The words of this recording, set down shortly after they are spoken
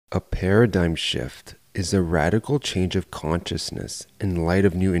A paradigm shift is a radical change of consciousness in light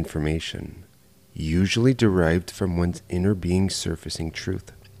of new information, usually derived from one's inner being surfacing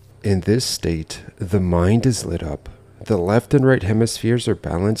truth. In this state, the mind is lit up, the left and right hemispheres are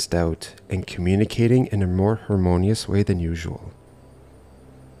balanced out and communicating in a more harmonious way than usual.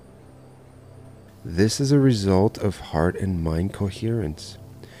 This is a result of heart and mind coherence.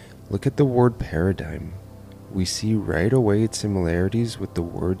 Look at the word paradigm. We see right away its similarities with the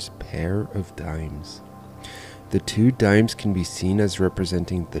words pair of dimes. The two dimes can be seen as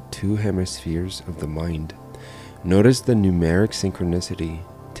representing the two hemispheres of the mind. Notice the numeric synchronicity,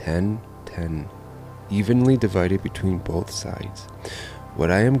 10, 10, evenly divided between both sides. What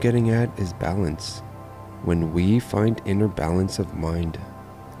I am getting at is balance. When we find inner balance of mind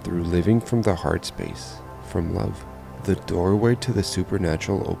through living from the heart space, from love, the doorway to the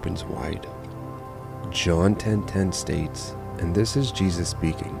supernatural opens wide. John 10:10 states, and this is Jesus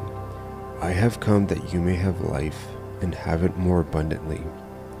speaking, "I have come that you may have life and have it more abundantly."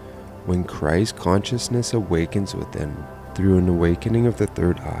 When Christ consciousness awakens within, through an awakening of the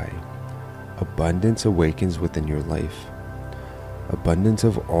third eye, abundance awakens within your life. Abundance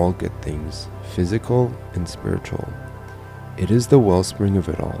of all good things, physical and spiritual. It is the wellspring of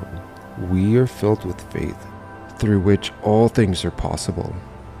it all. We are filled with faith, through which all things are possible.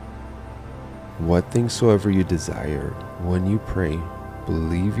 What things soever you desire, when you pray,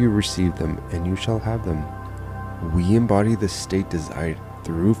 believe you receive them, and you shall have them. We embody the state desired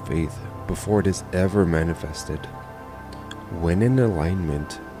through faith before it is ever manifested. When in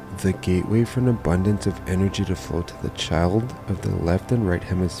alignment, the gateway for an abundance of energy to flow to the child of the left and right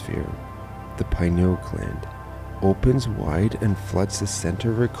hemisphere, the pineal gland, opens wide and floods the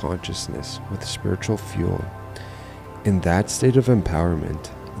center of her consciousness with spiritual fuel. In that state of empowerment,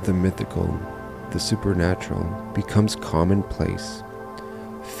 the mythical, the supernatural, becomes commonplace.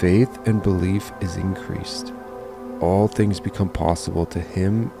 Faith and belief is increased. All things become possible to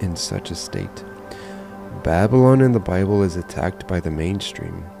him in such a state. Babylon in the Bible is attacked by the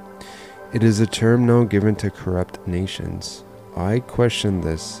mainstream. It is a term now given to corrupt nations. I question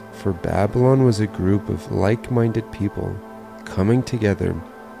this, for Babylon was a group of like-minded people coming together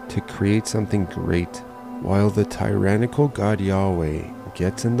to create something great, while the tyrannical God Yahweh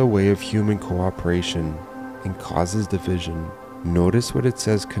gets in the way of human cooperation and causes division. Notice what it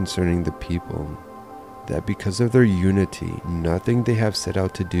says concerning the people, that because of their unity, nothing they have set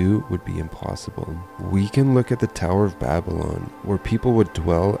out to do would be impossible. We can look at the Tower of Babylon, where people would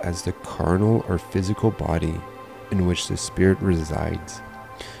dwell as the carnal or physical body in which the spirit resides.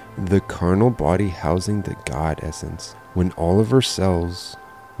 The carnal body housing the God essence. When all of our cells,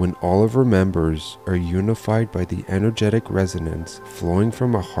 when all of our members are unified by the energetic resonance flowing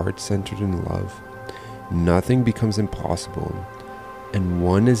from a heart centered in love, nothing becomes impossible, and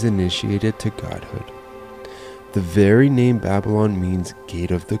one is initiated to godhood. The very name Babylon means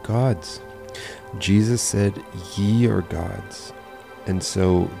gate of the gods. Jesus said, "Ye are gods." And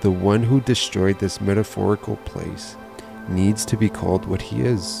so the one who destroyed this metaphorical place needs to be called what he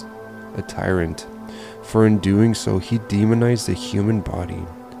is, a tyrant. For in doing so, he demonized the human body,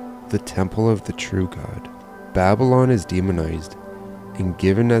 the temple of the true God. Babylon is demonized and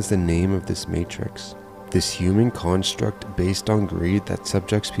given as the name of this matrix, this human construct based on greed that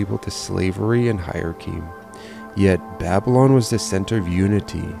subjects people to slavery and hierarchy. Yet Babylon was the center of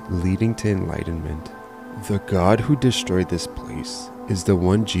unity leading to enlightenment. The God who destroyed this place is the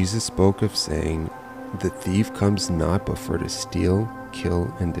one Jesus spoke of saying, "The thief comes not but for to steal,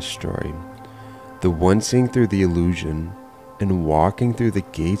 kill, and destroy." The one seeing through the illusion and walking through the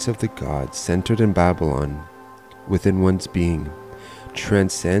gates of the God centered in Babylon within one's being,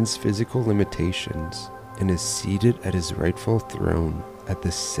 transcends physical limitations and is seated at his rightful throne at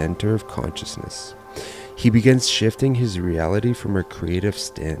the center of consciousness. He begins shifting his reality from a creative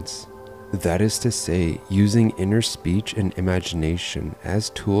stance, that is to say, using inner speech and imagination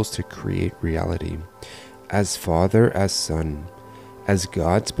as tools to create reality, as Father, as Son. As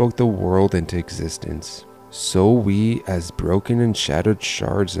God spoke the world into existence, so we, as broken and shattered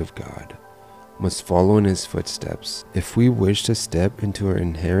shards of God, must follow in his footsteps if we wish to step into our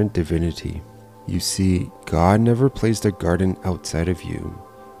inherent divinity. You see, God never placed a garden outside of you.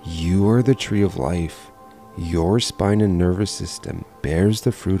 You are the tree of life. Your spine and nervous system bears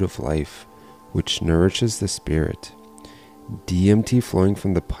the fruit of life, which nourishes the spirit. DMT flowing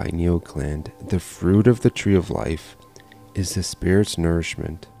from the pineal gland, the fruit of the tree of life, is the spirit's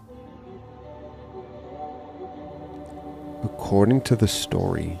nourishment. According to the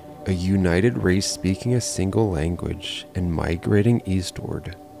story, a united race speaking a single language and migrating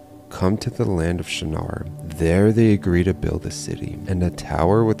eastward, come to the land of Shinar. There they agree to build a city, and a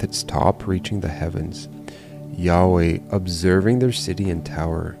tower with its top reaching the heavens. Yahweh, observing their city and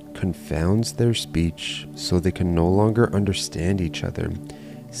tower, confounds their speech, so they can no longer understand each other,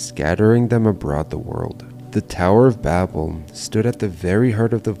 scattering them abroad the world. The Tower of Babel stood at the very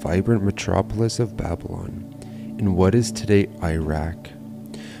heart of the vibrant metropolis of Babylon, in what is today Iraq.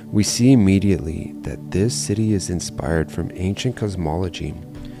 We see immediately that this city is inspired from ancient cosmology,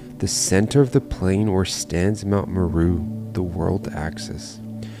 the center of the plain where stands Mount Meru, the world axis,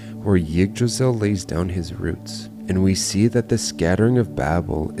 where Yggdrasil lays down his roots. And we see that the scattering of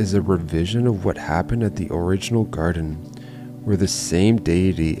Babel is a revision of what happened at the original garden, where the same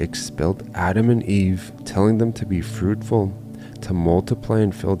deity expelled Adam and Eve, telling them to be fruitful, to multiply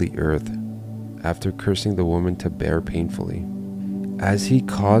and fill the earth, after cursing the woman to bear painfully. As he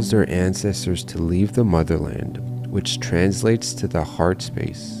caused our ancestors to leave the motherland, which translates to the heart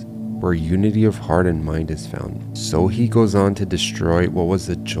space, where unity of heart and mind is found, so he goes on to destroy what was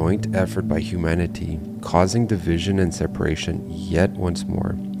a joint effort by humanity, causing division and separation yet once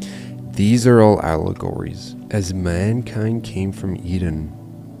more. These are all allegories. As mankind came from Eden,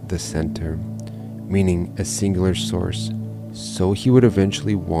 the center, meaning a singular source, so he would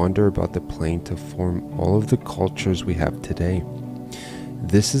eventually wander about the plane to form all of the cultures we have today.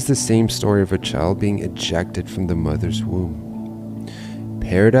 This is the same story of a child being ejected from the mother's womb.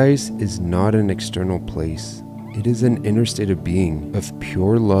 Paradise is not an external place. It is an inner state of being, of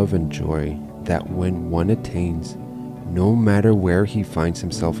pure love and joy, that when one attains, no matter where he finds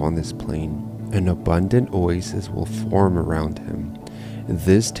himself on this plane, an abundant oasis will form around him.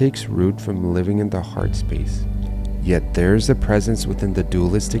 This takes root from living in the heart space. Yet there is a presence within the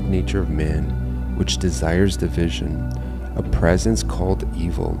dualistic nature of man, which desires division, a presence called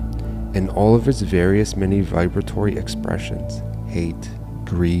evil, and all of its various many vibratory expressions, hate,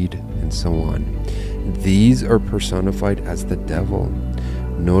 greed, and so on. These are personified as the devil.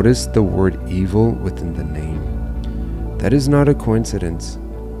 Notice the word evil within the name. That is not a coincidence.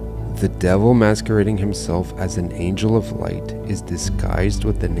 The devil, masquerading himself as an angel of light, is disguised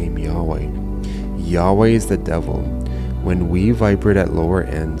with the name Yahweh. Yahweh is the devil. When we vibrate at lower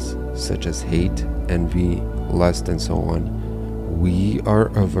ends, such as hate, envy, lust, and so on, we are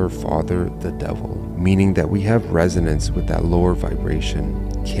of our father, the devil, meaning that we have resonance with that lower vibration,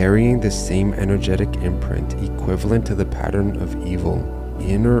 carrying the same energetic imprint equivalent to the pattern of evil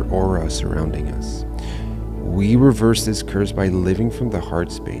in our aura surrounding us. We reverse this curse by living from the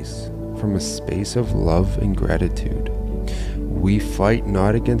heart space, from a space of love and gratitude. We fight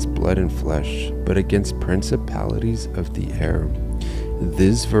not against blood and flesh, but against principalities of the air.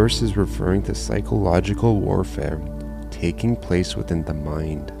 This verse is referring to psychological warfare taking place within the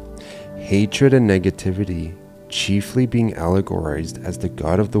mind. Hatred and negativity chiefly being allegorized as the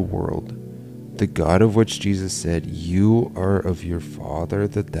god of the world, the god of which Jesus said, "You are of your father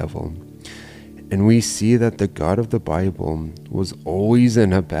the devil." And we see that the God of the Bible was always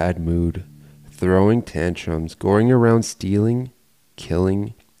in a bad mood, throwing tantrums, going around stealing,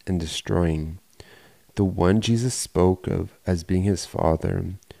 killing, and destroying. The one Jesus spoke of as being his father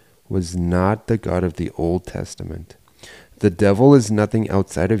was not the God of the Old Testament. The devil is nothing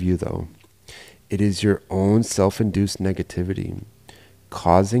outside of you, though. It is your own self-induced negativity,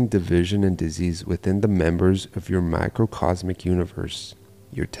 causing division and disease within the members of your macrocosmic universe,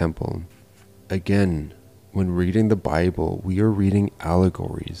 your temple. Again, when reading the Bible, we are reading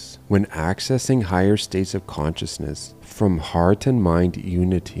allegories. When accessing higher states of consciousness from heart and mind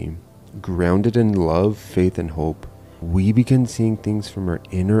unity, grounded in love, faith, and hope, we begin seeing things from our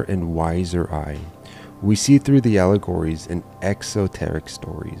inner and wiser eye. We see through the allegories and exoteric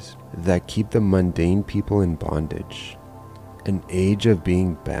stories that keep the mundane people in bondage, an age of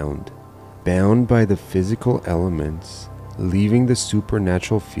being bound by the physical elements, leaving the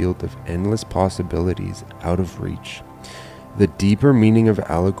supernatural field of endless possibilities out of reach. The deeper meaning of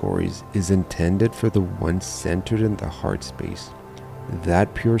allegories is intended for the one centered in the heart space,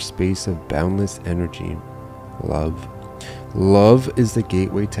 that pure space of boundless energy, love. Love is the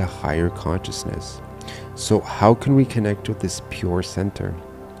gateway to higher consciousness. So how can we connect with this pure center?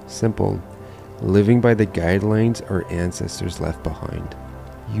 Simple, living by the guidelines our ancestors left behind.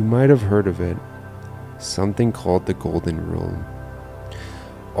 You might have heard of it, something called the Golden Rule.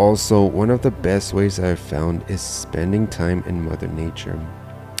 Also, one of the best ways I have found is spending time in Mother Nature,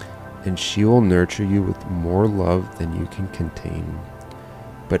 and she will nurture you with more love than you can contain.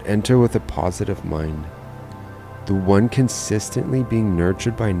 But enter with a positive mind. The one consistently being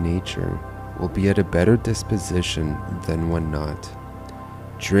nurtured by nature will be at a better disposition than one not.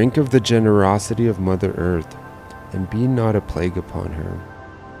 Drink of the generosity of Mother Earth, and be not a plague upon her.